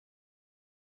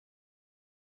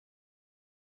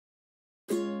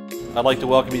I'd like to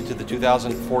welcome you to the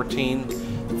 2014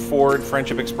 Ford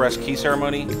Friendship Express Key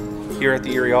Ceremony here at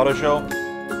the Erie Auto Show.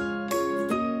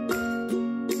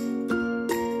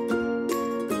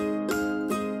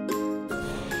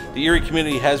 The Erie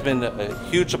community has been a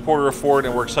huge supporter of Ford,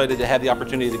 and we're excited to have the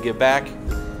opportunity to give back,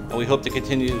 and we hope to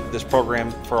continue this program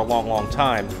for a long, long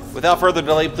time. Without further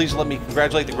delay, please let me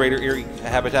congratulate the Greater Erie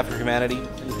Habitat for Humanity.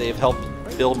 They have helped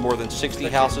build more than 60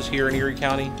 houses here in Erie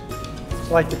County.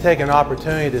 I'd like to take an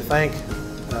opportunity to thank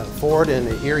Ford and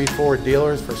the Erie Ford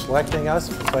Dealers for selecting us,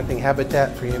 for selecting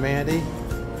Habitat for Humanity.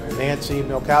 Nancy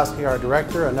Milkowski, our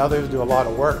director, and others do a lot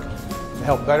of work to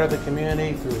help better the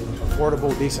community through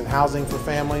affordable, decent housing for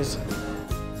families.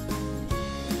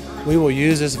 We will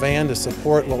use this van to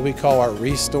support what we call our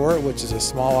Restore, which is a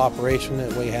small operation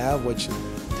that we have which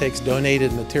takes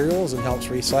donated materials and helps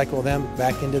recycle them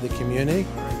back into the community.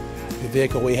 The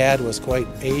vehicle we had was quite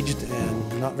aged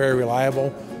and not very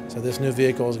reliable, so this new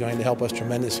vehicle is going to help us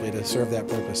tremendously to serve that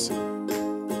purpose.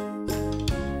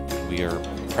 We are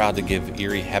proud to give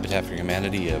Erie Habitat for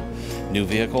Humanity a new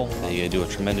vehicle. They do a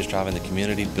tremendous job in the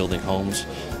community building homes,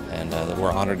 and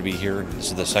we're honored to be here. This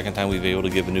is the second time we've been able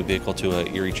to give a new vehicle to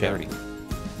an Erie charity.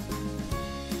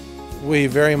 We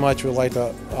very much would like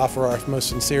to offer our most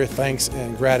sincere thanks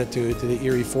and gratitude to the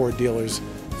Erie Ford Dealers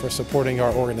for supporting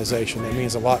our organization. It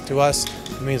means a lot to us.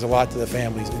 It means a lot to the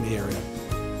families in the area.